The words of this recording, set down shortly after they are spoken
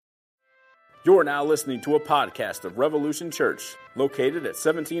You're now listening to a podcast of Revolution Church, located at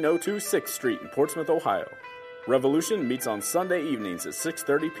 1702 6th Street in Portsmouth, Ohio. Revolution meets on Sunday evenings at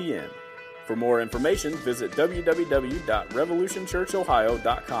 6:30 p.m. For more information, visit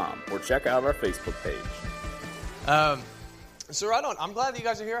www.revolutionchurchohio.com or check out our Facebook page. So right on. I'm glad that you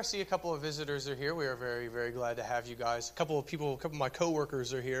guys are here. I see a couple of visitors are here. We are very, very glad to have you guys. A couple of my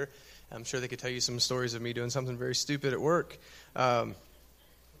coworkers are here. I'm sure they could tell you some stories of me doing something very stupid at work. But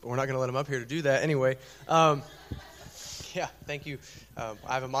we're not going to let them up here to do that anyway. Yeah, thank you. I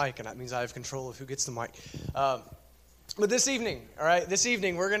have a mic, and that means I have control of who gets the mic. But this evening,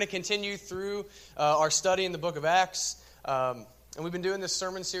 we're going to continue through our study in the book of Acts. And we've been doing this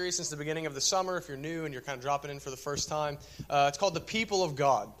sermon series since the beginning of the summer. If you're new and you're kind of dropping in for the first time, it's called The People of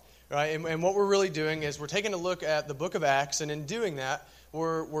God. Right? And what we're really doing is we're taking a look at the book of Acts, and in doing that,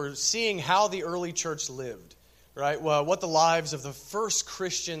 we're seeing how the early church lived. Right? Well, what the lives of the first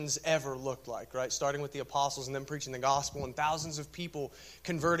Christians ever looked like, right? Starting with the apostles and then preaching the gospel and thousands of people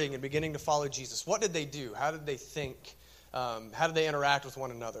converting and beginning to follow Jesus. What did they do? How did they think? How did they interact with one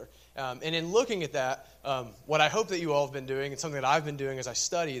another? And in looking at that, what I hope that you all have been doing, and something that I've been doing as I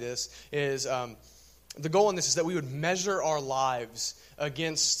study this, is the goal in this is that we would measure our lives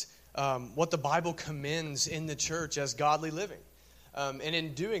against what the Bible commends in the church as godly living. And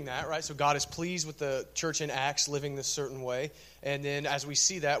in doing that, right, so God is pleased with the church in Acts living this certain way. And then as we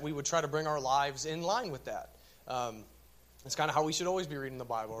see that, we would try to bring our lives in line with that. It's kind of how we should always be reading the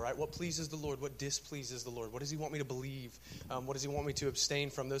Bible, right? What pleases the Lord? What displeases the Lord? What does He want me to believe? What does He want me to abstain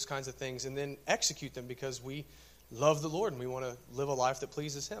from? Those kinds of things. And then execute them because we love the Lord and we want to live a life that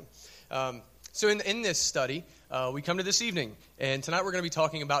pleases Him. So in this study, we come to this evening. And tonight we're going to be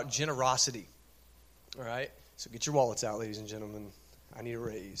talking about generosity. All right? So get your wallets out, ladies and gentlemen. I need a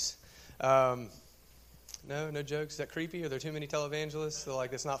raise. No jokes? Is that creepy? Are there too many televangelists? They're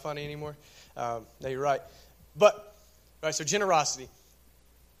like, that's not funny anymore? No, you're right. But, all right, so generosity.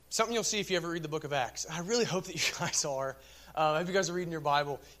 Something you'll see if you ever read the book of Acts. I really hope that you guys are. I hope you guys are reading your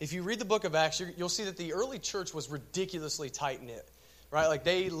Bible. If you read the book of Acts, you'll see that the early church was ridiculously tight-knit. Right? Like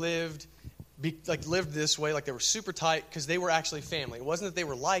they lived this way, like they were super tight because they were actually family. It wasn't that they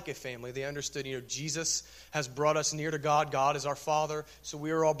were like a family. They understood, Jesus has brought us near to God. God is our Father, so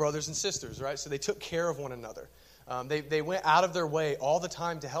we are all brothers and sisters, right? So they took care of one another. They went out of their way all the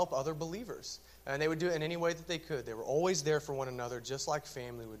time to help other believers, and they would do it in any way that they could. They were always there for one another, just like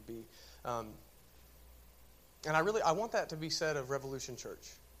family would be. And I want that to be said of Revolution Church.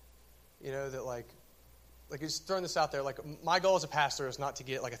 That like just throwing this out there, like my goal as a pastor is not to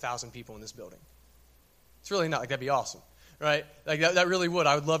get like 1,000 people in this building. It's really not. Like that'd be awesome, right? Like that really would.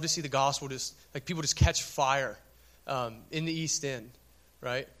 I would love to see the gospel people just catch fire in the East End,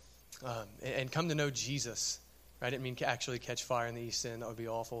 right? And come to know Jesus. Right? I didn't mean actually catch fire in the East End. That would be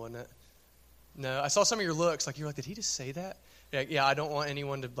awful, wouldn't it? No, I saw some of your looks. Like you're like, did he just say that? Yeah, I don't want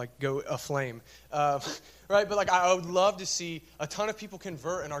anyone to go aflame, right? But I would love to see a ton of people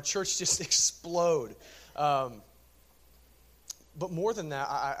convert and our church just explode. But more than that,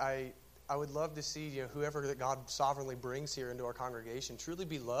 I would love to see whoever that God sovereignly brings here into our congregation truly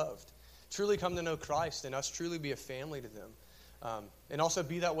be loved, truly come to know Christ, and us truly be a family to them, and also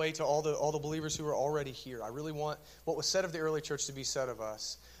be that way to all the believers who are already here. I really want what was said of the early church to be said of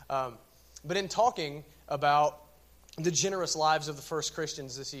us. But in talking about the generous lives of the first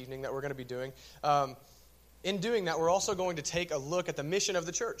Christians this evening that we're going to be doing, in doing that, we're also going to take a look at the mission of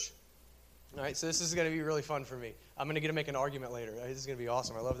the church. All right, so this is going to be really fun for me. I'm going to get to make an argument later. This is going to be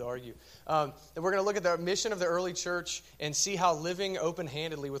awesome. I love to argue. And we're going to look at the mission of the early church and see how living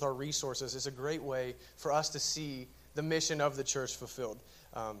open-handedly with our resources is a great way for us to see the mission of the church fulfilled.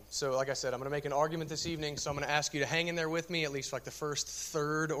 So like I said, I'm going to make an argument this evening, so I'm going to ask you to hang in there with me at least for the first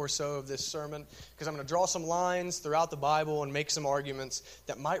third or so of this sermon, because I'm going to draw some lines throughout the Bible and make some arguments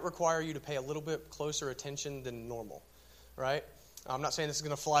that might require you to pay a little bit closer attention than normal, right? I'm not saying this is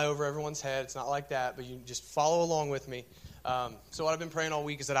going to fly over everyone's head. It's not like that, but you just follow along with me. So what I've been praying all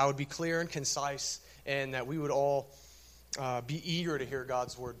week is that I would be clear and concise and that we would all be eager to hear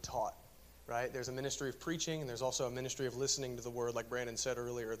God's word taught, right? There's a ministry of preaching and there's also a ministry of listening to the word, like Brandon said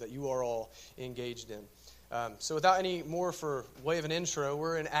earlier, that you are all engaged in. So without any more for way of an intro,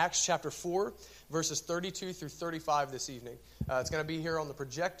 we're in Acts chapter 4, verses 32 through 35 this evening. It's going to be here on the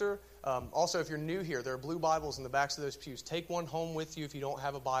projector. Also, if you're new here, there are blue Bibles in the backs of those pews. Take one home with you if you don't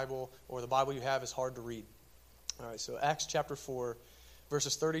have a Bible or the Bible you have is hard to read. All right, so Acts chapter 4,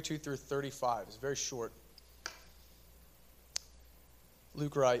 verses 32 through 35. It's very short.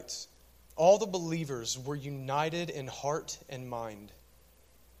 Luke writes, "All the believers were united in heart and mind,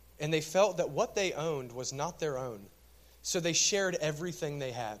 and they felt that what they owned was not their own, so they shared everything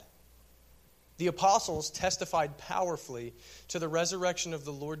they had. The apostles testified powerfully to the resurrection of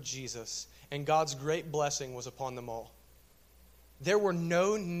the Lord Jesus, and God's great blessing was upon them all. There were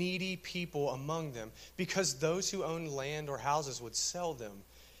no needy people among them, because those who owned land or houses would sell them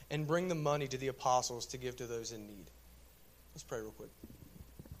and bring the money to the apostles to give to those in need. Let's pray real quick.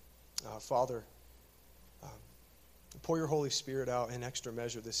 Father, pour your Holy Spirit out in extra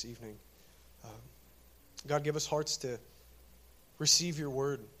measure this evening. God, give us hearts to receive your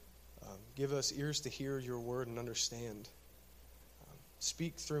word. Give us ears to hear your word and understand.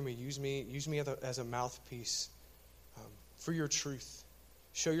 Speak through me. Use me as a mouthpiece for your truth.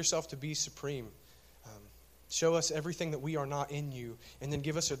 Show yourself to be supreme. Show us everything that we are not in you, and then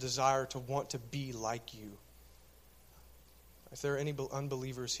give us a desire to want to be like you. If there are any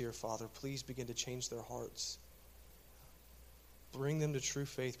unbelievers here, Father, please begin to change their hearts. Bring them to true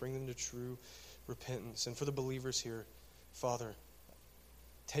faith. Bring them to true repentance. And for the believers here, Father,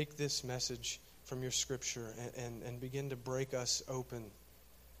 take this message from your scripture and begin to break us open.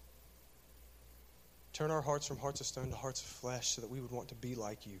 Turn our hearts from hearts of stone to hearts of flesh so that we would want to be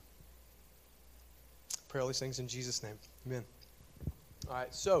like you. Pray all these things in Jesus' name. Amen. All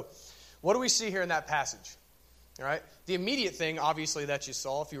right, so what do we see here in that passage? All right, the immediate thing, obviously, that you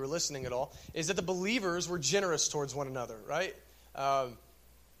saw, if you were listening at all, is that the believers were generous towards one another, right? But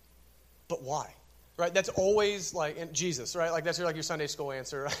why? Right, that's always like in Jesus, right? Like that's your Sunday school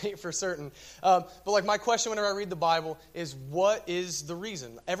answer, right? For certain. But like my question whenever I read the Bible is, what is the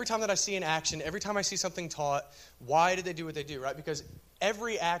reason? Every time that I see an action, every time I see something taught, why did they do what they do, right? Because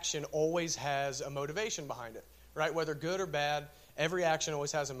every action always has a motivation behind it, right? Whether good or bad, every action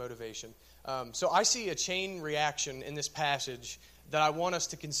always has a motivation. So I see a chain reaction in this passage that I want us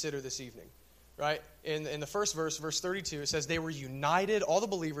to consider this evening. Right? In the first verse, verse 32, it says they were united, all the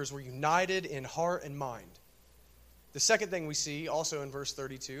believers were united in heart and mind. The second thing we see, also in verse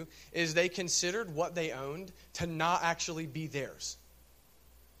 32, is they considered what they owned to not actually be theirs.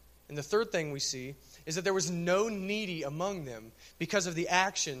 And the third thing we see is that there was no needy among them because of the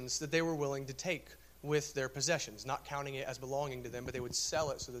actions that they were willing to take with their possessions, not counting it as belonging to them, but they would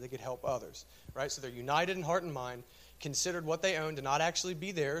sell it so that they could help others. Right? So they're united in heart and mind, considered what they owned to not actually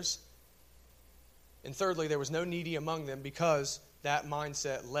be theirs. And thirdly, there was no needy among them because that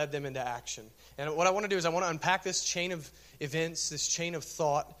mindset led them into action. And what I want to do is I want to unpack this chain of events, this chain of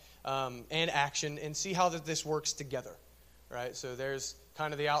thought and action, and see how this works together. Right? So there's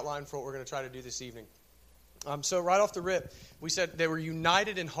kind of the outline for what we're going to try to do this evening. So right off the rip, we said they were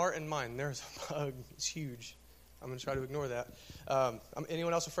united in heart and mind. There's a bug. It's huge. I'm going to try to ignore that.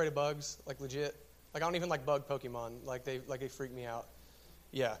 Anyone else afraid of bugs? Like legit? Like I don't even like bug Pokemon. Like they freak me out.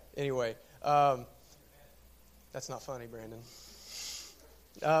 Yeah. Anyway. That's not funny, Brandon.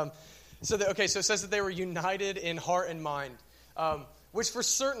 So it says that they were united in heart and mind, which for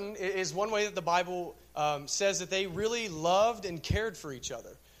certain is one way that the Bible says that they really loved and cared for each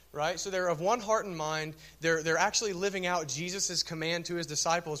other, right? So they're of one heart and mind. They're actually living out Jesus' command to his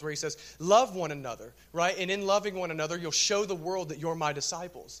disciples where he says, love one another, right? And in loving one another, you'll show the world that you're my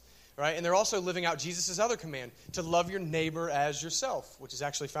disciples. Right? And they're also living out Jesus' other command, to love your neighbor as yourself, which is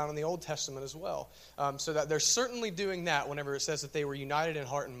actually found in the Old Testament as well. So that they're certainly doing that whenever it says that they were united in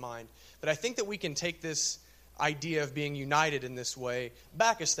heart and mind. But I think that we can take this idea of being united in this way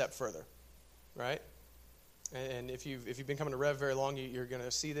back a step further. Right? And if you've been coming to Rev very long, you're going to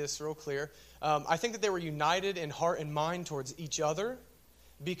see this real clear. I think that they were united in heart and mind towards each other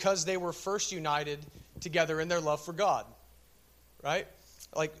because they were first united together in their love for God. Right?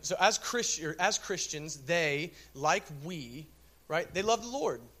 Like, so as Christians, they, like we, right, they love the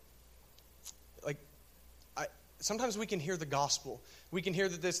Lord. Like, sometimes we can hear the gospel. We can hear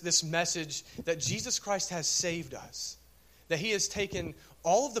that this message that Jesus Christ has saved us, that he has taken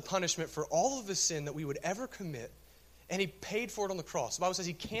all of the punishment for all of the sin that we would ever commit, and he paid for it on the cross. The Bible says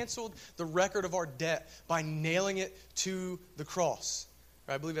he canceled the record of our debt by nailing it to the cross.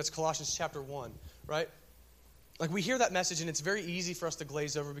 Right? I believe that's Colossians chapter 1, right? Like we hear that message and it's very easy for us to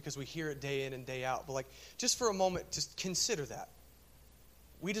glaze over because we hear it day in and day out. But like just for a moment, just consider that.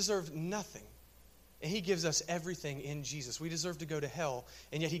 We deserve nothing. And he gives us everything in Jesus. We deserve to go to hell,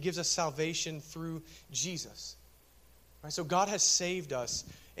 and yet he gives us salvation through Jesus. Right? So God has saved us,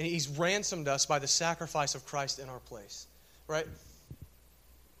 and he's ransomed us by the sacrifice of Christ in our place. Right?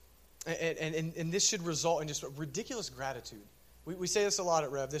 And this should result in just ridiculous gratitude. We say this a lot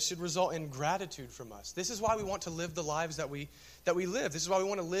at Rev. This should result in gratitude from us. This is why we want to live the lives that we live. This is why we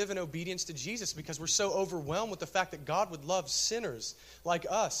want to live in obedience to Jesus, because we're so overwhelmed with the fact that God would love sinners like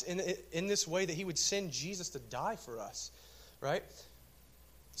us in this way, that he would send Jesus to die for us, right?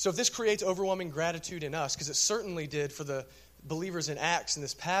 So if this creates overwhelming gratitude in us, because it certainly did for the believers in Acts in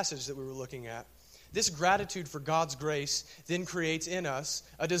this passage that we were looking at, this gratitude for God's grace then creates in us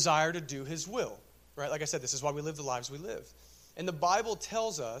a desire to do his will. Right? Like I said, this is why we live the lives we live. And the Bible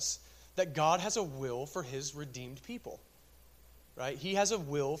tells us that God has a will for his redeemed people. Right? He has a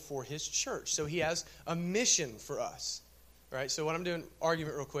will for his church. So he has a mission for us. Right? So what I'm doing,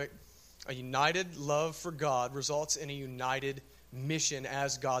 argument real quick. A united love for God results in a united mission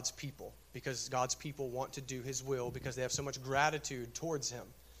as God's people. Because God's people want to do his will because they have so much gratitude towards him.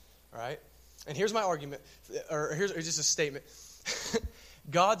 Right? And here's my argument, or here's just a statement.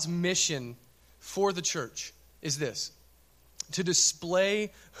 God's mission for the church is this: to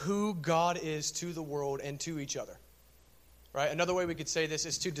display who God is to the world and to each other. Right? Another way we could say this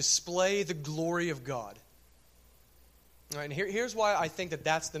is to display the glory of God. Right, and here's why I think that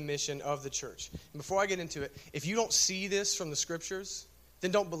that's the mission of the church. And before I get into it, if you don't see this from the scriptures,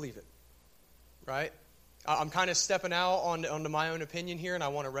 then don't believe it. Right? I'm kind of stepping out onto my own opinion here, and I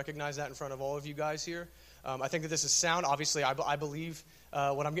want to recognize that in front of all of you guys here. I think that this is sound. Obviously, I believe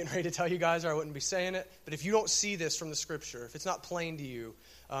what I'm getting ready to tell you guys, or I wouldn't be saying it. But if you don't see this from the Scripture, if it's not plain to you,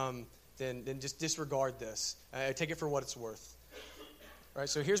 then just disregard this. Take it for what it's worth. All right,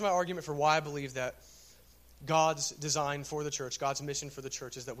 so here's my argument for why I believe that God's design for the church, God's mission for the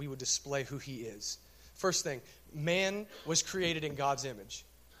church, is that we would display who he is. First thing, man was created in God's image.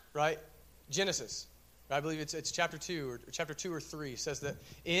 Right? Genesis. I believe it's chapter 2 or 3 says that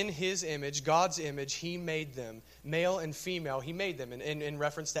in his image, God's image, he made them. Male and female, he made them in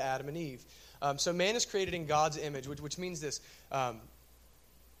reference to Adam and Eve. So man is created in God's image, which means this.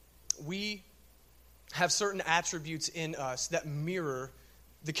 We have certain attributes in us that mirror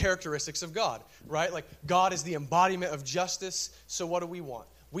the characteristics of God, right? Like God is the embodiment of justice, so what do we want?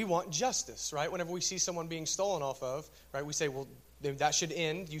 We want justice, right? Whenever we see someone being stolen off of, right, we say, well, that should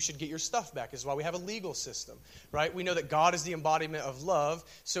end. You should get your stuff back. This is why we have a legal system, right? We know that God is the embodiment of love,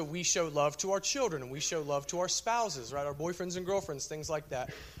 so we show love to our children, and we show love to our spouses, right? Our boyfriends and girlfriends, things like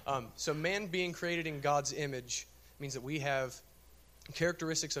that. So man being created in God's image means that we have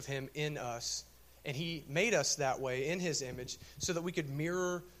characteristics of him in us, and he made us that way in his image so that we could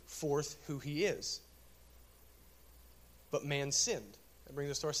mirror forth who he is. But man sinned. That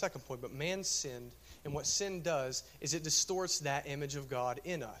brings us to our second point. But man sinned. And what sin does is it distorts that image of God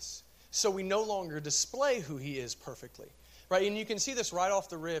in us. So we no longer display who he is perfectly. Right? And you can see this right off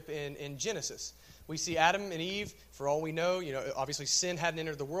the rip in Genesis. We see Adam and Eve, for all we know, obviously sin hadn't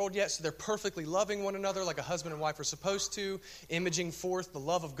entered the world yet, so they're perfectly loving one another like a husband and wife are supposed to, imaging forth the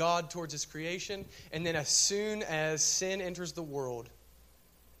love of God towards his creation. And then as soon as sin enters the world,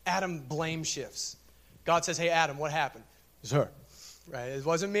 Adam blame shifts. God says, hey, Adam, what happened? It was her. Right? It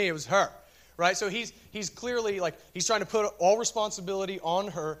wasn't me, it was her. Right? So he's clearly he's trying to put all responsibility on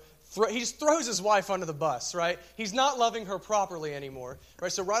her. He just throws his wife under the bus, right? He's not loving her properly anymore.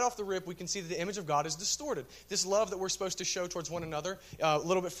 Right? So right off the rip, we can see that the image of God is distorted. This love that we're supposed to show towards one another, a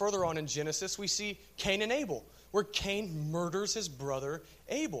little bit further on in Genesis, we see Cain and Abel, where Cain murders his brother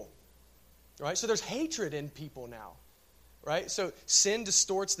Abel. Right? So there's hatred in people now. Right? So sin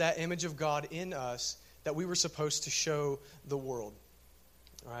distorts that image of God in us that we were supposed to show the world.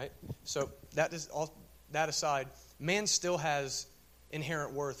 All right? So that aside, man still has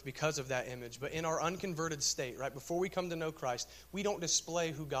inherent worth because of that image. But in our unconverted state, right, before we come to know Christ, we don't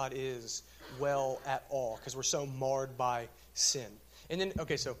display who God is well at all because we're so marred by sin. And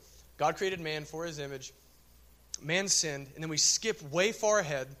then, so God created man for his image. Man sinned. And then we skip way far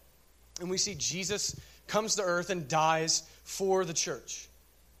ahead and we see Jesus comes to earth and dies for the church.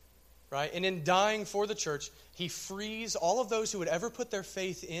 Right? And in dying for the church, he frees all of those who would ever put their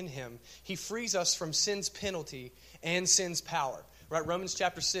faith in him. He frees us from sin's penalty and sin's power. Right? Romans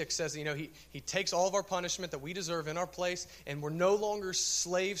chapter 6 says, he takes all of our punishment that we deserve in our place, and we're no longer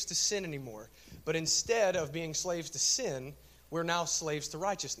slaves to sin anymore. But instead of being slaves to sin, we're now slaves to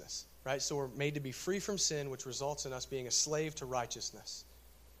righteousness. Right? So we're made to be free from sin, which results in us being a slave to righteousness.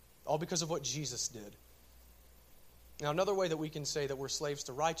 All because of what Jesus did. Now, another way that we can say that we're slaves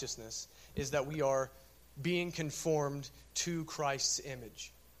to righteousness is that we are being conformed to Christ's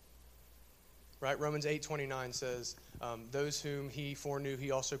image. Right? Romans 8:29 says, those whom he foreknew, he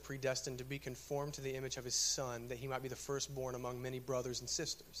also predestined to be conformed to the image of his Son, that he might be the firstborn among many brothers and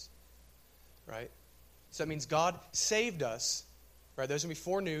sisters. Right? So that means God saved us. Right? Those whom he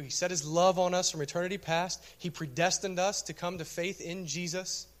foreknew, he set his love on us from eternity past. He predestined us to come to faith in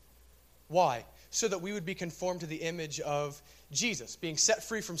Jesus. Why? So that we would be conformed to the image of Jesus, being set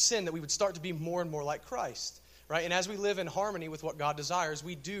free from sin, that we would start to be more and more like Christ. Right? And as we live in harmony with what God desires,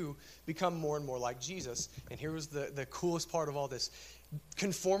 we do become more and more like Jesus. And here was the coolest part of all this.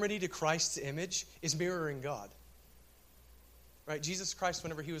 Conformity to Christ's image is mirroring God. Right? Jesus Christ,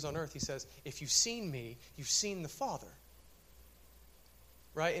 whenever he was on earth, he says, if you've seen me, you've seen the Father.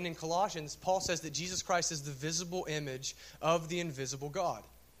 Right? And in Colossians, Paul says that Jesus Christ is the visible image of the invisible God.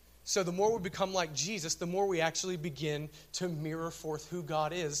 So the more we become like Jesus, the more we actually begin to mirror forth who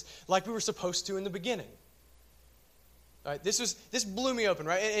God is, like we were supposed to in the beginning. Right? This blew me open,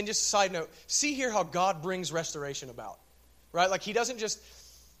 right? And just a side note, see here how God brings restoration about. Right? Like he doesn't just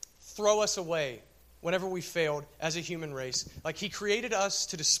throw us away whenever we failed as a human race. Like he created us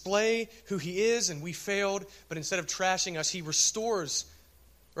to display who he is, and we failed, but instead of trashing us, he restores.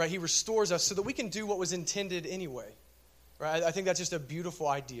 Right? He restores us so that we can do what was intended anyway. Right? I think that's just a beautiful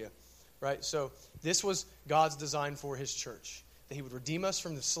idea. Right? So this was God's design for his church, that he would redeem us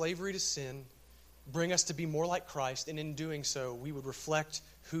from the slavery to sin, bring us to be more like Christ, and in doing so, we would reflect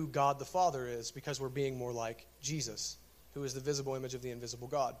who God the Father is because we're being more like Jesus, who is the visible image of the invisible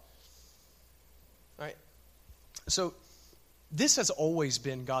God. Right? So this has always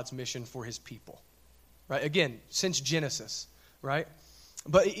been God's mission for his people. Right? Again, since Genesis. Right?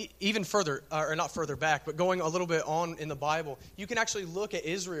 But even further, or not further back, but going a little bit on in the Bible, you can actually look at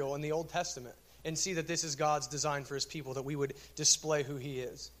Israel in the Old Testament and see that this is God's design for his people, that we would display who he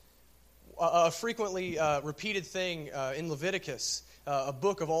is. A frequently repeated thing in Leviticus, a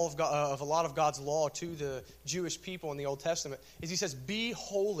book of a lot of God's law to the Jewish people in the Old Testament, is he says, "Be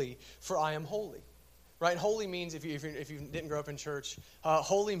holy, for I am holy." Right? Holy means, if you didn't grow up in church,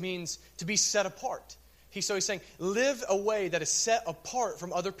 holy means to be set apart. He's saying, live a way that is set apart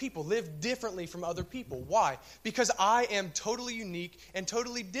from other people. Live differently from other people. Why? Because I am totally unique and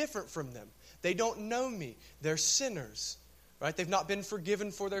totally different from them. They don't know me. They're sinners. Right? They've not been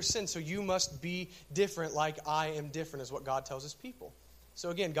forgiven for their sins. So you must be different like I am different, is what God tells his people. So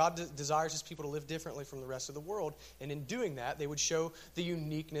again, God desires his people to live differently from the rest of the world. And in doing that, they would show the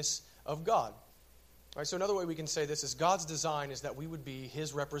uniqueness of God. All right, so another way we can say this is God's design is that we would be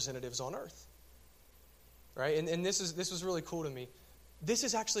his representatives on earth. Right? And this was really cool to me. This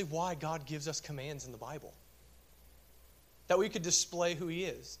is actually why God gives us commands in the Bible. That we could display who he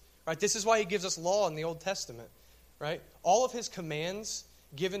is. Right? This is why he gives us law in the Old Testament. Right? All of his commands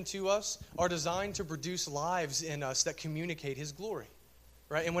given to us are designed to produce lives in us that communicate his glory.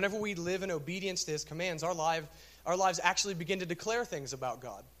 Right? And whenever we live in obedience to his commands, our lives actually begin to declare things about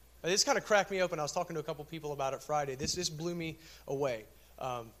God. This kind of cracked me open. I was talking to a couple people about it Friday. This blew me away.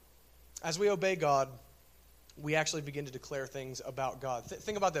 As we obey God, we actually begin to declare things about God.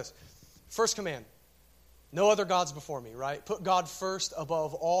 Think about this. First command, no other gods before me, right? Put God first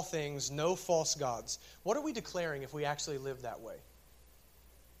above all things, no false gods. What are we declaring if we actually live that way?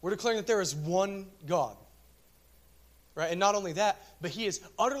 We're declaring that there is one God, right? And not only that, but he is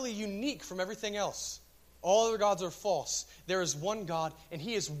utterly unique from everything else. All other gods are false. There is one God, and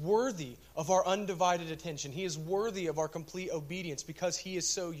he is worthy of our undivided attention. He is worthy of our complete obedience because he is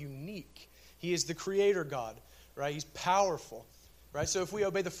so unique. He is the creator God, right? He's powerful, right? So if we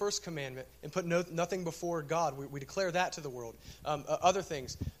obey the first commandment and put nothing before God, we declare that to the world. Other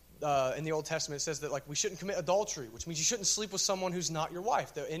things in the Old Testament, it says that like we shouldn't commit adultery, which means you shouldn't sleep with someone who's not your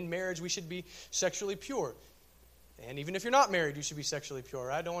wife. That in marriage, we should be sexually pure. And even if you're not married, you should be sexually pure.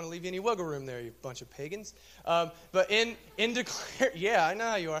 Right? I don't want to leave you any wiggle room there, you bunch of pagans. But in declare, yeah, I know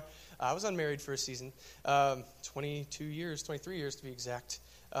how you are. I was unmarried for a season, 23 years to be exact.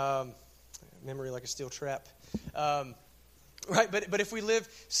 Memory like a steel trap. Right? But if we live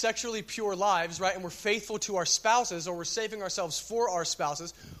sexually pure lives, right, and we're faithful to our spouses, or we're saving ourselves for our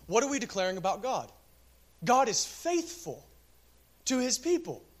spouses, what are we declaring about God? God is faithful to his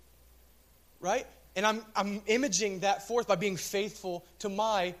people. Right? And I'm imaging that forth by being faithful to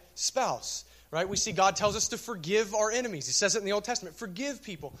my spouse. Right? We see God tells us to forgive our enemies. He says it in the Old Testament. Forgive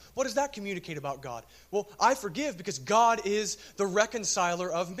people. What does that communicate about God? Well, I forgive because God is the reconciler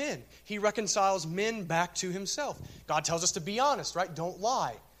of men. He reconciles men back to himself. God tells us to be honest, right? Don't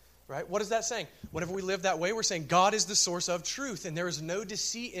lie. Right? What is that saying? Whenever we live that way, we're saying God is the source of truth and there is no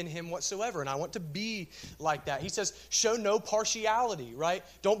deceit in him whatsoever. And I want to be like that. He says, show no partiality, right?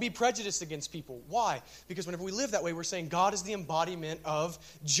 Don't be prejudiced against people. Why? Because whenever we live that way, we're saying God is the embodiment of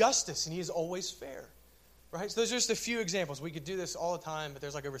justice and he is always fair. Right? So those are just a few examples. We could do this all the time, but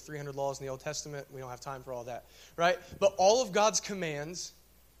there's like over 300 laws in the Old Testament. We don't have time for all that. Right? But all of God's commands,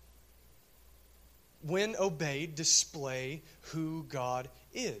 when obeyed, display who God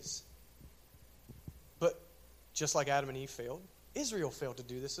is. But just like Adam and Eve failed, Israel failed to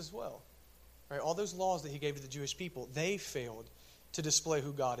do this as well. Right? All those laws that he gave to the Jewish people, they failed to display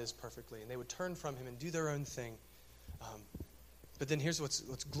who God is perfectly. And they would turn from him and do their own thing. But then here's what's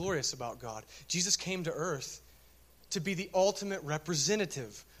glorious about God. Jesus came to earth to be the ultimate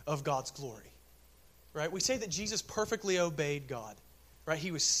representative of God's glory. right? We say that Jesus perfectly obeyed God, right?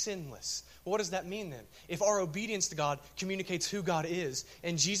 He was sinless. Well, what does that mean then? If our obedience to God communicates who God is,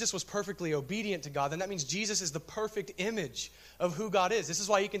 and Jesus was perfectly obedient to God, then that means Jesus is the perfect image of who God is. This is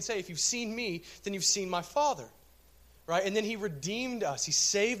why he can say, if you've seen me, then you've seen my Father. Right? And then he redeemed us. He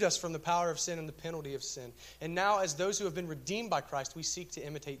saved us from the power of sin and the penalty of sin. And now, as those who have been redeemed by Christ, we seek to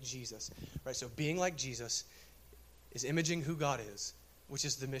imitate Jesus. Right? So being like Jesus is imaging who God is, which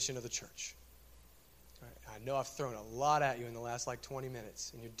is the mission of the church. Right? I know I've thrown a lot at you in the last 20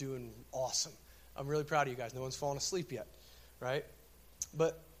 minutes, and you're doing awesome. I'm really proud of you guys. No one's fallen asleep yet. Right?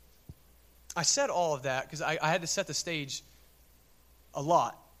 But I said all of that because I had to set the stage a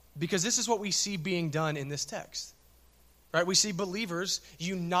lot, because this is what we see being done in this text. Right? We see believers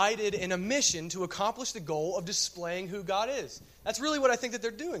united in a mission to accomplish the goal of displaying who God is. That's really what I think that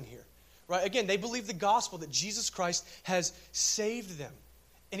they're doing here. Right? Again, they believe the gospel that Jesus Christ has saved them.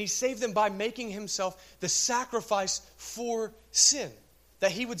 And he saved them by making himself the sacrifice for sin,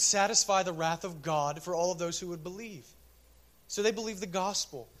 that he would satisfy the wrath of God for all of those who would believe. So they believe the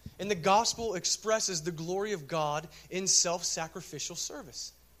gospel. And the gospel expresses the glory of God in self-sacrificial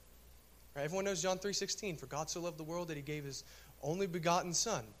service. Right? Everyone knows John 3:16. For God so loved the world that he gave his only begotten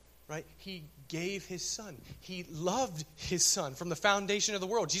Son. Right? He gave his Son. He loved his Son from the foundation of the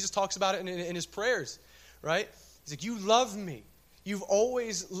world. Jesus talks about it in his prayers. Right? He's like, you love me. You've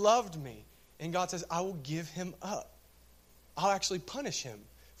always loved me. And God says, I will give him up. I'll actually punish him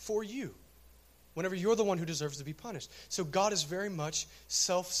for you, whenever you're the one who deserves to be punished. So God is very much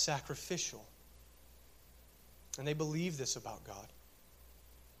self-sacrificial. And they believe this about God.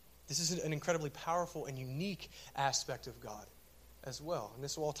 This is an incredibly powerful and unique aspect of God as well. And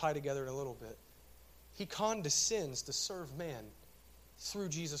this will all tie together in a little bit. He condescends to serve man through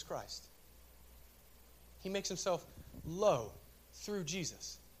Jesus Christ. He makes himself low through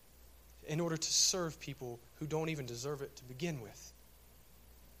Jesus in order to serve people who don't even deserve it to begin with.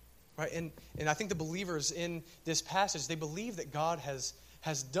 Right? And I think the believers in this passage, they believe that God has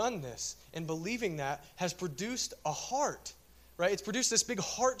done this, and believing that has produced a heart. Right? It's produced this big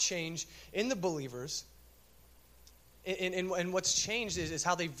heart change in the believers. And what's changed is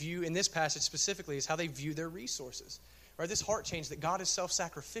how they view, in this passage specifically, is how they view their resources. Right? This heart change that God is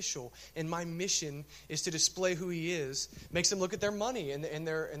self-sacrificial, and my mission is to display who he is, makes them look at their money and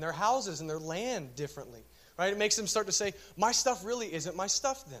their houses and their land differently. Right? It makes them start to say, my stuff really isn't my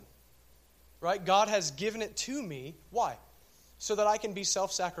stuff then. Right? God has given it to me. Why? So that I can be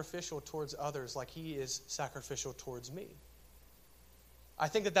self-sacrificial towards others like he is sacrificial towards me. I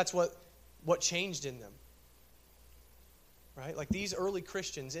think that that's what changed in them. Right? Like these early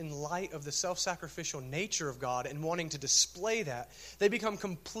Christians, in light of the self-sacrificial nature of God and wanting to display that, they become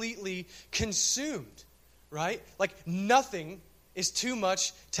completely consumed. Right? Like nothing is too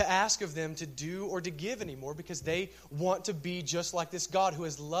much to ask of them to do or to give anymore, because they want to be just like this God who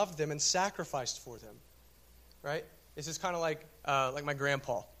has loved them and sacrificed for them. Right? This is kind of like my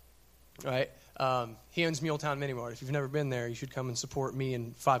grandpa. Right? He owns Muletown Mini Mart. If you've never been there, you should come and support me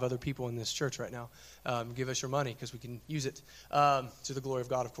and 5 other people in this church right now. Give us your money because we can use it to the glory of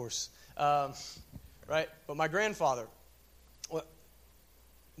God, of course. Right? But my grandfather,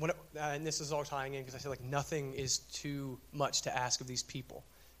 and this is all tying in because I say nothing is too much to ask of these people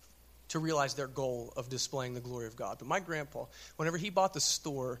to realize their goal of displaying the glory of God. But my grandpa, whenever he bought the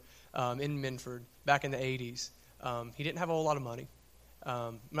store in Minford back in the 80s, he didn't have a whole lot of money.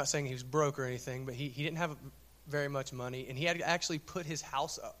 I'm not saying he was broke or anything, but he didn't have very much money, and he had to actually put his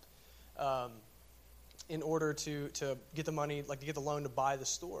house up in order to get the money, to get the loan to buy the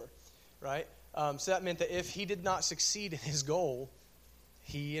store, right? So that meant that if he did not succeed in his goal,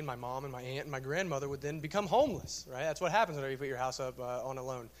 he and my mom and my aunt and my grandmother would then become homeless, right? That's what happens whenever you put your house up on a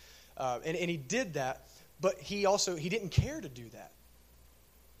loan. And he did that, but he didn't care to do that.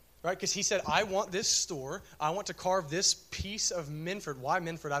 Right? Because he said, I want this store. I want to carve this piece of Minford. Why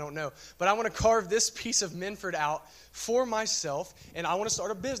Minford? I don't know. But I want to carve this piece of Minford out for myself, and I want to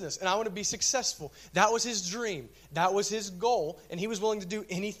start a business, and I want to be successful. That was his dream. That was his goal, and he was willing to do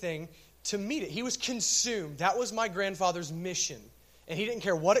anything to meet it. He was consumed. That was my grandfather's mission, and he didn't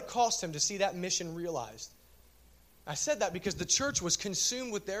care what it cost him to see that mission realized. I said that because the church was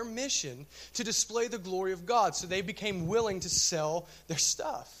consumed with their mission to display the glory of God, so they became willing to sell their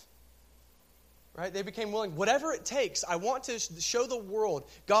stuff. Right? They became willing, whatever it takes, I want to show the world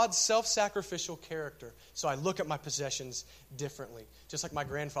God's self-sacrificial character. So I look at my possessions differently. Just like my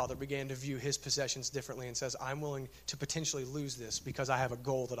grandfather began to view his possessions differently and says, I'm willing to potentially lose this because I have a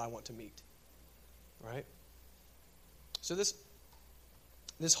goal that I want to meet. Right? So this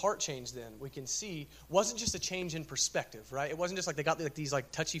This heart change, then, we can see, wasn't just a change in perspective, right? It wasn't just like they got like these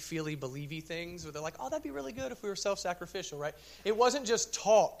like touchy-feely, believey things where they're like, oh, that'd be really good if we were self-sacrificial, right? It wasn't just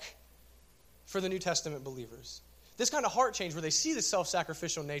talk for the New Testament believers. This kind of heart change where they see the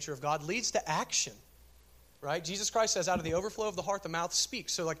self-sacrificial nature of God leads to action, right? Jesus Christ says, out of the overflow of the heart, the mouth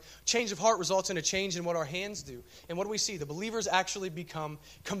speaks. So like change of heart results in a change in what our hands do. And what do we see? The believers actually become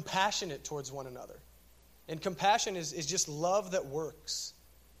compassionate towards one another. And compassion is just love that works.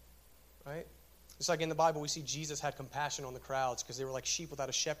 Right? Just like in the Bible, we see Jesus had compassion on the crowds because they were like sheep without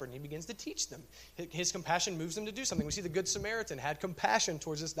a shepherd, and he begins to teach them. His compassion moves them to do something. We see the Good Samaritan had compassion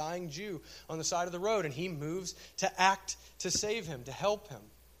towards this dying Jew on the side of the road, and he moves to act to save him, to help him.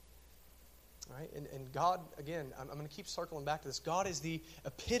 Right? And God, again, I'm going to keep circling back to this. God is the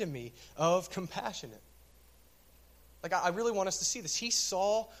epitome of compassionate. Like, I really want us to see this. He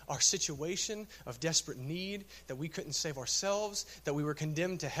saw our situation of desperate need, that we couldn't save ourselves, that we were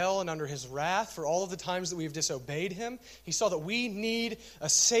condemned to hell and under his wrath for all of the times that we've disobeyed him. He saw that we need a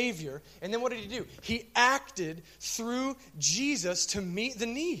Savior. And then what did he do? He acted through Jesus to meet the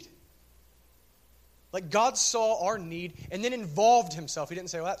need. Like, God saw our need and then involved himself. He didn't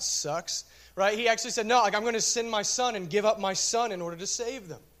say, well, that sucks, right? He actually said, no, like, I'm going to send my son and give up my son in order to save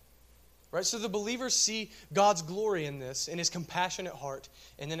them. Right, so the believers see God's glory in this, in his compassionate heart,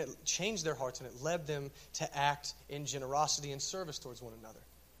 and then it changed their hearts and it led them to act in generosity and service towards one another.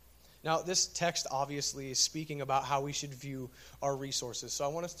 Now, this text obviously is speaking about how we should view our resources, so I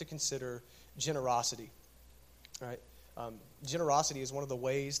want us to consider generosity. Right? Generosity is one of the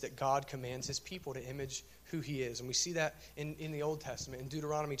ways that God commands his people to image who he is, and we see that in the Old Testament. In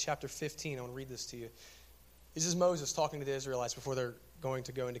Deuteronomy chapter 15, I want to read this to you. This is Moses talking to the Israelites before they're going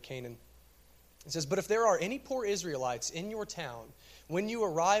to go into Canaan. It says, but if there are any poor Israelites in your town, when you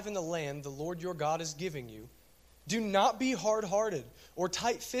arrive in the land the Lord your God is giving you, do not be hard-hearted or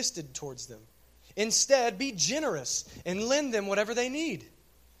tight-fisted towards them. Instead, be generous and lend them whatever they need.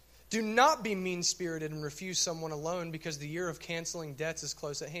 Do not be mean-spirited and refuse someone a loan because the year of canceling debts is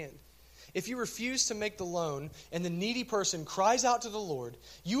close at hand. If you refuse to make the loan and the needy person cries out to the Lord,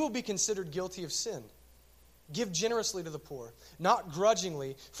 you will be considered guilty of sin. Give generously to the poor, not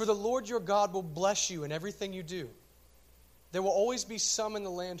grudgingly, for the Lord your God will bless you in everything you do. There will always be some in the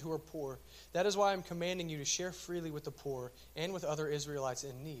land who are poor. That is why I'm commanding you to share freely with the poor and with other Israelites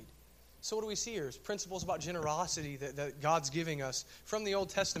in need. So what do we see here? It's principles about generosity that God's giving us from the Old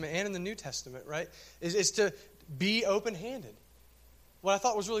Testament and in the New Testament, right? Is to be open-handed. What I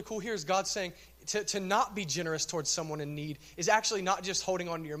thought was really cool here is God saying to not be generous towards someone in need is actually not just holding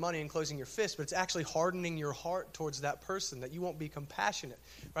on to your money and closing your fist, but it's actually hardening your heart towards that person, that you won't be compassionate.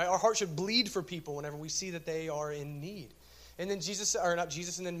 Right? Our heart should bleed for people whenever we see that they are in need. And then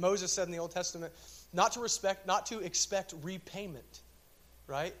and then Moses said in the Old Testament, not to expect repayment.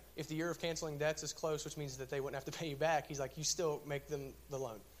 Right? If the year of canceling debts is close, which means that they wouldn't have to pay you back, he's like, you still make them the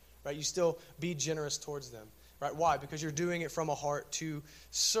loan. Right? You still be generous towards them. Right? Why? Because you're doing it from a heart to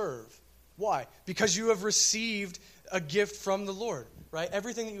serve. Why? Because you have received a gift from the Lord. Right?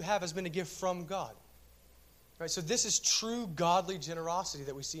 Everything that you have has been a gift from God. Right? So this is true godly generosity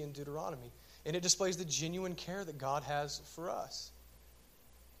that we see in Deuteronomy. And it displays the genuine care that God has for us.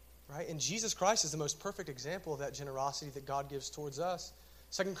 Right? And Jesus Christ is the most perfect example of that generosity that God gives towards us.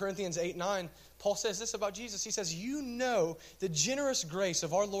 2 Corinthians 8:9, Paul says this about Jesus. He says, you know the generous grace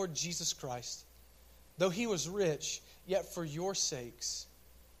of our Lord Jesus Christ. Though he was rich, yet for your sakes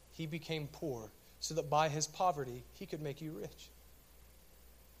he became poor, so that by his poverty he could make you rich.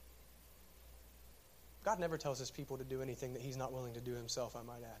 God never tells his people to do anything that he's not willing to do himself, I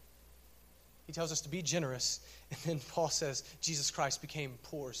might add. He tells us to be generous, and then Paul says Jesus Christ became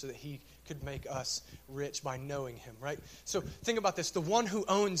poor so that he could make us rich by knowing him, right? So think about this. The one who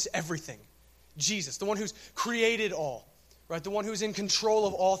owns everything, Jesus, the one who's created all, right? The one who's in control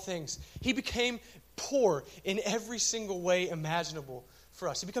of all things. He became poor in every single way imaginable for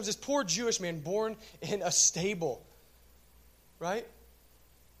us. He becomes this poor Jewish man born in a stable, right?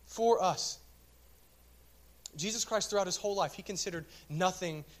 For us. Jesus Christ, throughout his whole life, he considered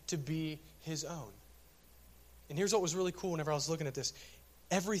nothing to be his own. And here's what was really cool whenever I was looking at this.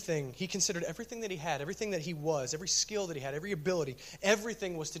 He considered everything that he had, everything that he was, every skill that he had, every ability,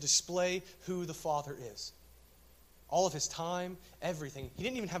 everything was to display who the Father is. All of his time, everything. He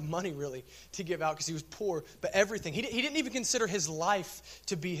didn't even have money really to give out because he was poor, but everything. He didn't even consider his life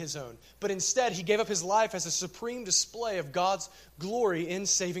to be his own. But instead, he gave up his life as a supreme display of God's glory in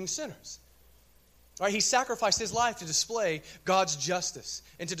saving sinners. Right? He sacrificed his life to display God's justice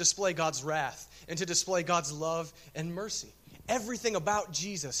and to display God's wrath and to display God's love and mercy. Everything about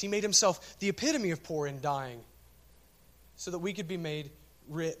Jesus, he made himself the epitome of poor and dying so that we could be made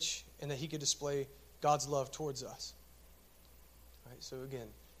rich and that he could display God's love towards us. All right, so again,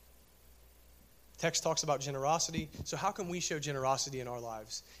 text talks about generosity. So how can we show generosity in our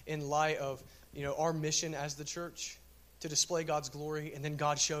lives in light of, our mission as the church to display God's glory, and then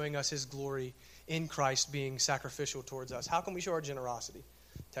God showing us his glory in Christ being sacrificial towards us? How can we show our generosity?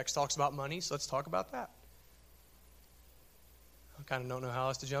 Text talks about money, so let's talk about that. I kind of don't know how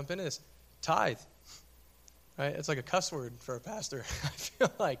else to jump into this. Tithe. Right? It's like a cuss word for a pastor, I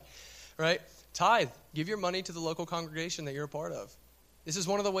feel like. Right? Tithe. Give your money to the local congregation that you're a part of. This is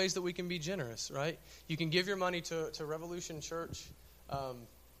one of the ways that we can be generous, right? You can give your money to Revolution Church,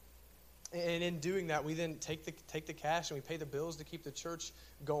 and in doing that, we then take the cash and we pay the bills to keep the church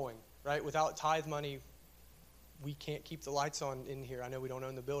going, right? Without tithe money, we can't keep the lights on in here. I know we don't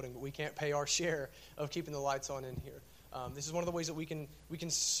own the building, but we can't pay our share of keeping the lights on in here. This is one of the ways that we can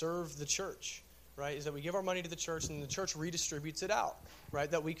serve the church, right? Is that we give our money to the church and the church redistributes it out, right?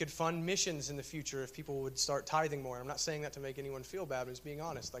 That we could fund missions in the future if people would start tithing more. I'm not saying that to make anyone feel bad, but just being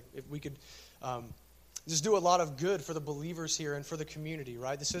honest. Like if we could just do a lot of good for the believers here and for the community,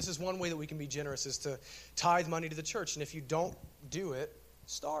 right? This is one way that we can be generous, is to tithe money to the church. And if you don't do it,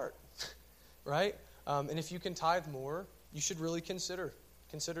 start, right? And if you can tithe more, you should really consider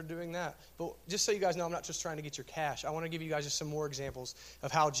doing that. But just so you guys know, I'm not just trying to get your cash. I want to give you guys just some more examples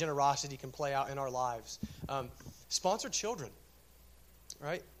of how generosity can play out in our lives. Sponsor children,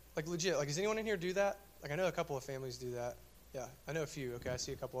 right? Like legit. Like, does anyone in here do that? Like, I know a couple of families do that. Yeah, I know a few. Okay, I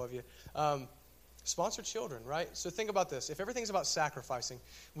see a couple of you. Sponsor children, right? So think about this. If everything's about sacrificing,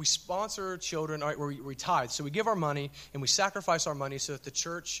 we sponsor children, all right, we tithe. So we give our money and we sacrifice our money so that the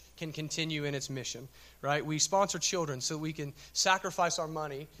church can continue in its mission, right? We sponsor children so we can sacrifice our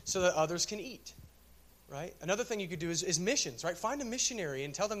money so that others can eat, right? Another thing you could do is missions, right? Find a missionary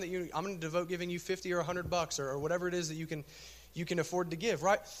and tell them that I'm going to devote giving you $50 or $100 or whatever it is that you can afford to give,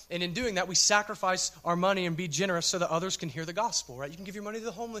 right? And in doing that, we sacrifice our money and be generous so that others can hear the gospel, right? You can give your money to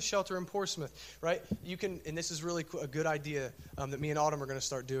the homeless shelter in Portsmouth, right? You can, and this is really a good idea that me and Autumn are going to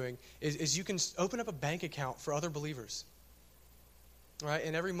start doing, is you can open up a bank account for other believers, right?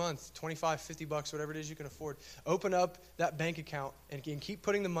 And every month, $25, $50, whatever it is you can afford, open up that bank account and keep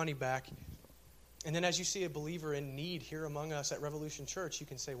putting the money back. And then as you see a believer in need here among us at Revolution Church, you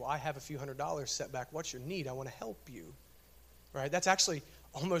can say, well, I have a few $100s set back. What's your need? I want to help you. Right? That's actually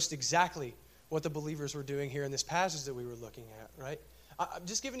almost exactly what the believers were doing here in this passage that we were looking at, right? I'm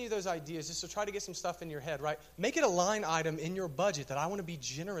just giving you those ideas just to try to get some stuff in your head, right? Make it a line item in your budget that I want to be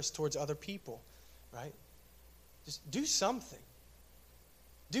generous towards other people, right? Just do something.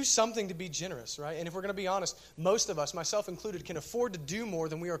 Do something to be generous, right? And if we're going to be honest, most of us, myself included, can afford to do more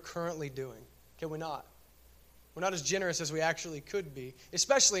than we are currently doing. Can we not? We're not as generous as we actually could be,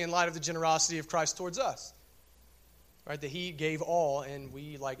 especially in light of the generosity of Christ towards us. Right, that he gave all, and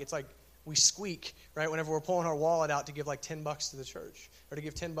we squeak, right, whenever we're pulling our wallet out to give like $10 to the church, or to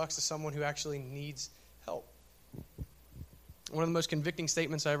give $10 to someone who actually needs help. One of the most convicting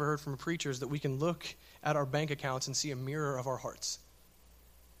statements I ever heard from a preacher is that we can look at our bank accounts and see a mirror of our hearts.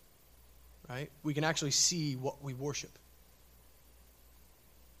 Right? We can actually see what we worship.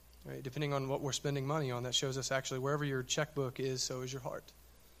 Right? Depending on what we're spending money on, that shows us actually wherever your checkbook is, so is your heart.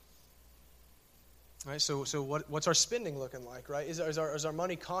 Right, so what's our spending looking like, right? Is our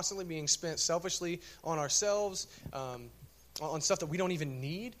money constantly being spent selfishly on ourselves, on stuff that we don't even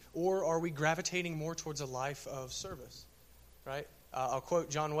need, or are we gravitating more towards a life of service, right? I'll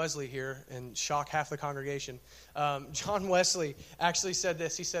quote John Wesley here and shock half the congregation. John Wesley actually said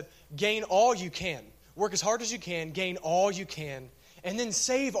this. He said, gain all you can. Work as hard as you can, gain all you can, and then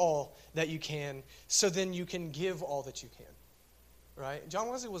save all that you can, so then you can give all that you can. Right? John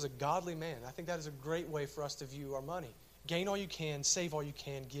Wesley was a godly man. I think that is a great way for us to view our money. Gain all you can, save all you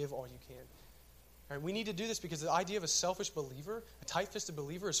can, give all you can. Right? We need to do this because the idea of a selfish believer, a tight-fisted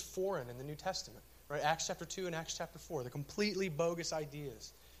believer, is foreign in the New Testament. Right? Acts chapter 2 and Acts chapter 4. They're completely bogus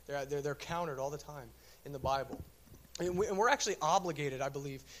ideas. They're countered all the time in the Bible. And we're actually obligated, I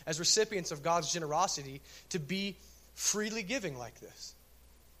believe, as recipients of God's generosity to be freely giving like this.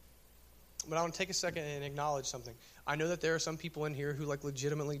 But I want to take a second and acknowledge something. I know that there are some people in here who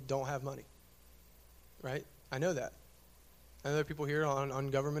legitimately don't have money. Right? I know that. I know there are people here on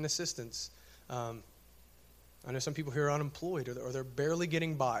government assistance. I know some people here are unemployed or they're barely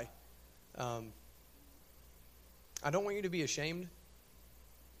getting by. I don't want you to be ashamed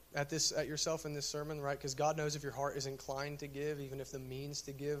at yourself in this sermon, right? Because God knows if your heart is inclined to give, even if the means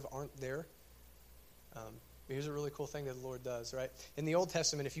to give aren't there. Here's a really cool thing that the Lord does, right? In the Old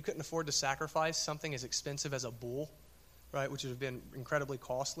Testament, if you couldn't afford to sacrifice something as expensive as a bull, right, which would have been incredibly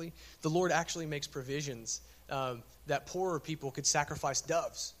costly, the Lord actually makes provisions that poorer people could sacrifice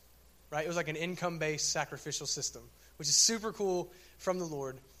doves, right? It was like an income-based sacrificial system, which is super cool from the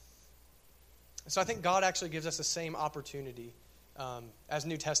Lord. So I think God actually gives us the same opportunity as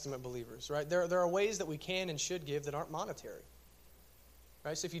New Testament believers, right? There are ways that we can and should give that aren't monetary,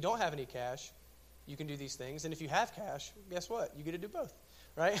 right? So if you don't have any cash, you can do these things. And if you have cash, guess what? You get to do both,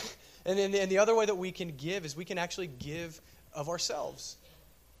 right? And then the other way that we can give is we can actually give of ourselves,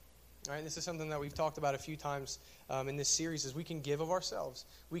 right? And this is something that we've talked about a few times in this series, is we can give of ourselves.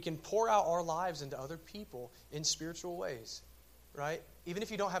 We can pour out our lives into other people in spiritual ways, right? Even if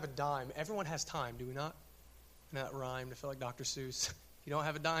you don't have a dime, everyone has time, do we not? And that rhymed. I feel like Dr. Seuss. If you don't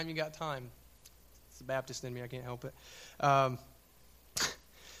have a dime, you got time. It's the Baptist in me. I can't help it.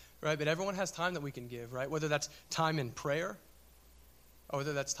 Right? But everyone has time that we can give, right? Whether that's time in prayer, or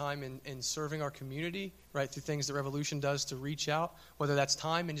whether that's time in serving our community, right, through things that Revolution does to reach out, whether that's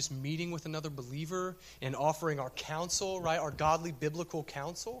time in just meeting with another believer and offering our counsel, right, our godly biblical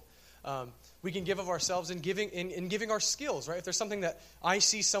counsel. We can give of ourselves in giving our skills, right? If there's something that I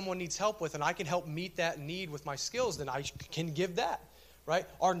see someone needs help with and I can help meet that need with my skills, then I can give that, right?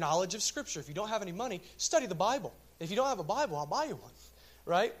 Our knowledge of Scripture. If you don't have any money, study the Bible. If you don't have a Bible, I'll buy you one,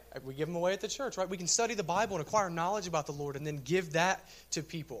 right? We give them away at the church, right? We can study the Bible and acquire knowledge about the Lord and then give that to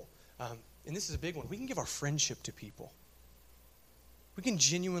people. And this is a big one. We can give our friendship to people. We can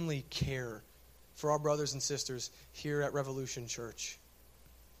genuinely care for our brothers and sisters here at Revolution Church.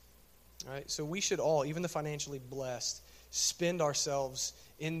 All right, so we should all, even the financially blessed, spend ourselves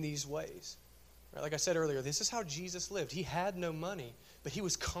in these ways. Right, like I said earlier, this is how Jesus lived. He had no money, but he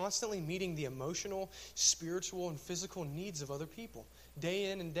was constantly meeting the emotional, spiritual, and physical needs of other people, day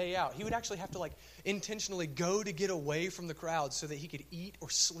in and day out. He would actually have to intentionally go to get away from the crowd so that he could eat or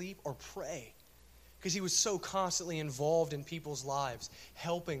sleep or pray, because he was so constantly involved in people's lives,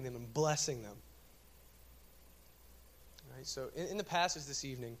 helping them and blessing them. All right, so in the passage this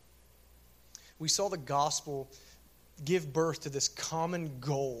evening, we saw the gospel give birth to this common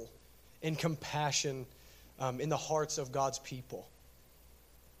goal and compassion in the hearts of God's people.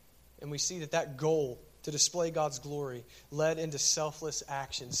 And we see that goal to display God's glory led into selfless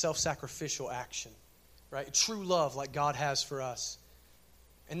action, self-sacrificial action, right? True love like God has for us.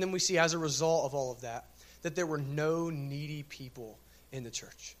 And then we see as a result of all of that there were no needy people in the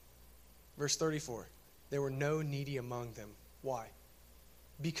church. Verse 34, there were no needy among them. Why?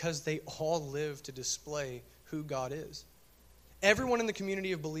 Because they all live to display who God is. Everyone in the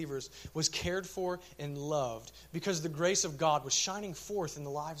community of believers was cared for and loved because the grace of God was shining forth in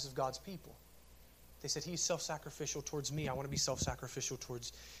the lives of God's people. They said, he's self-sacrificial towards me. I want to be self-sacrificial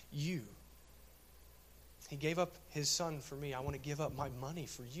towards you. He gave up his son for me. I want to give up my money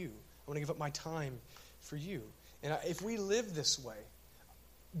for you. I want to give up my time for you. And if we live this way,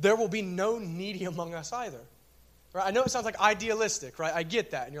 there will be no needy among us either. Right? I know it sounds like idealistic, right? I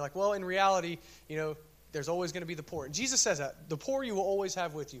get that. And you're like, well, in reality, there's always going to be the poor. And Jesus says that. The poor you will always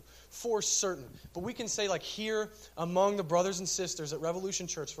have with you, for certain. But we can say, here among the brothers and sisters at Revolution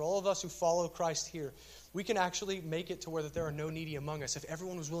Church, for all of us who follow Christ here, we can actually make it to where that there are no needy among us if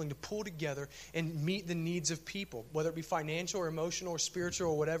everyone was willing to pull together and meet the needs of people, whether it be financial or emotional or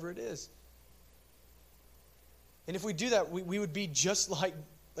spiritual or whatever it is. And if we do that, we would be just like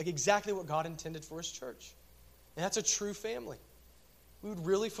exactly what God intended for his church. And that's a true family. We would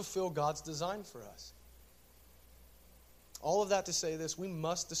really fulfill God's design for us. All of that to say this, we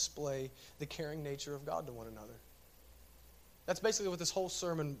must display the caring nature of God to one another. That's basically what this whole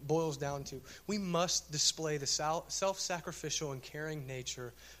sermon boils down to. We must display the self-sacrificial and caring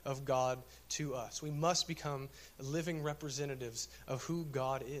nature of God to us. We must become living representatives of who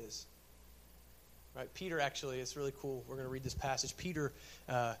God is. Right? Peter actually, it's really cool. We're going to read this passage. Peter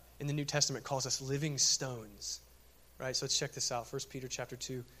in the New Testament calls us living stones. Right? So let's check this out. 1 Peter chapter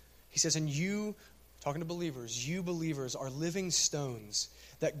 2. He says, and you, talking to believers, you believers are living stones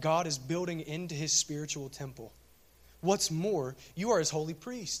that God is building into his spiritual temple. What's more, you are his holy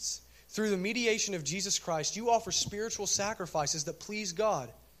priests. Through the mediation of Jesus Christ, you offer spiritual sacrifices that please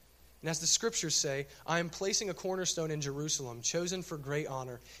God. And as the scriptures say, I am placing a cornerstone in Jerusalem, chosen for great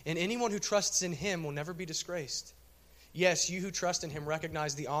honor, and anyone who trusts in him will never be disgraced. Yes, you who trust in him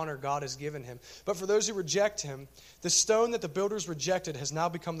recognize the honor God has given him. But for those who reject him, the stone that the builders rejected has now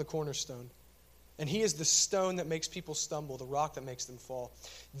become the cornerstone. And he is the stone that makes people stumble, the rock that makes them fall.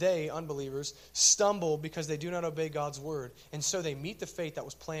 They, unbelievers, stumble because they do not obey God's word, and so they meet the fate that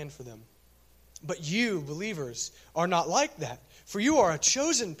was planned for them. But you, believers, are not like that, for you are a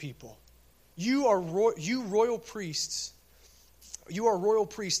chosen people. You are royal priests. You are royal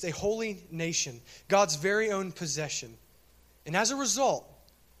priests, a holy nation, God's very own possession. And as a result,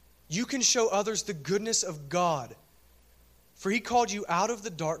 you can show others the goodness of God. For he called you out of the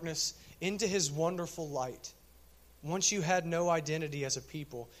darkness into his wonderful light. Once you had no identity as a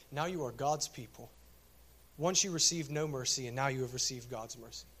people, now you are God's people. Once you received no mercy, and now you have received God's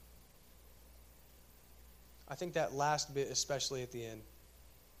mercy. I think that last bit, especially at the end.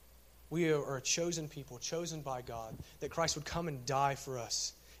 We are a chosen people, chosen by God, that Christ would come and die for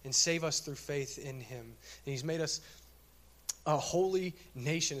us and save us through faith in him. And he's made us a holy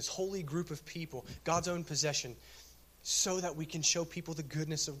nation, this holy group of people, God's own possession, so that we can show people the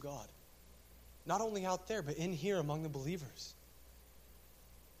goodness of God. Not only out there, but in here among the believers.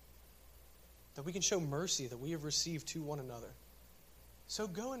 That we can show mercy that we have received to one another. So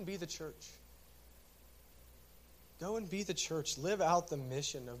go and be the church. Go and be the church. Live out the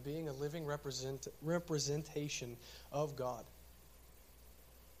mission of being a living representation of God.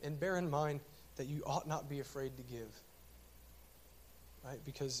 And bear in mind that you ought not be afraid to give. Right?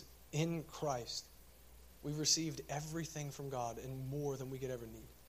 Because in Christ, we've received everything from God and more than we could ever need.